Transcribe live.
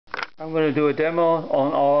I'm going to do a demo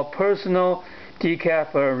on our personal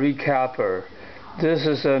Decapper recapper. This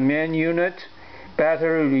is a main unit,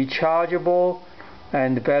 battery rechargeable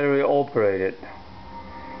and battery operated,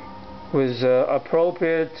 with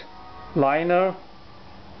appropriate liner,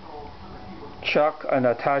 chuck and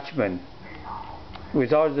attachment.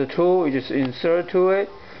 Without the tool, you just insert to it.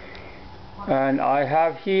 And I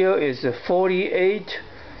have here is a 48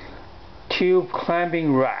 tube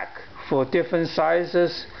clamping rack for different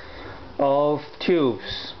sizes of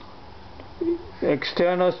tubes,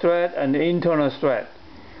 external thread and internal thread,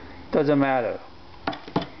 doesn't matter.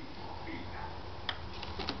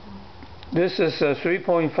 This is a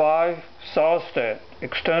 3.5 Saradet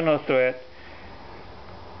external thread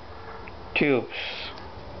tubes.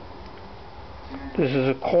 This is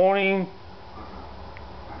a Corning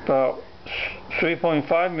about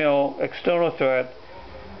 3.5 mil external thread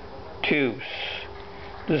tubes.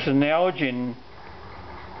 This is an Elgin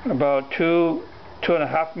about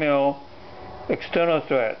 2.5 mil external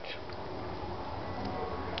thread.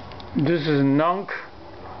 This is NUNC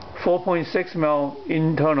 4.6 mil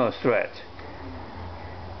internal thread.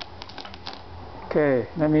 Okay,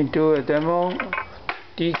 let me do a demo.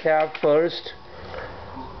 Decap first.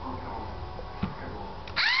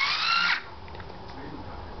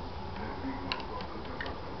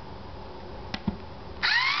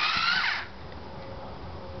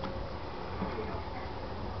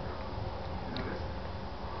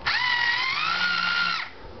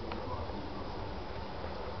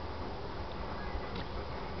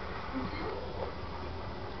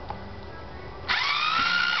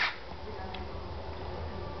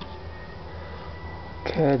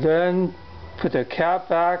 Okay, then put the cap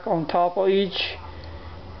back on top of each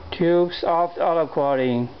tubes after auto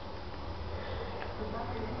quadring.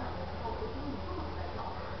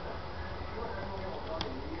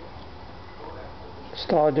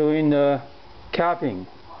 Start doing the capping.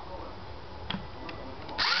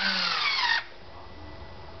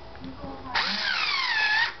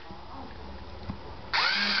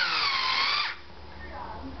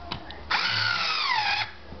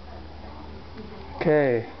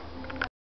 Okay.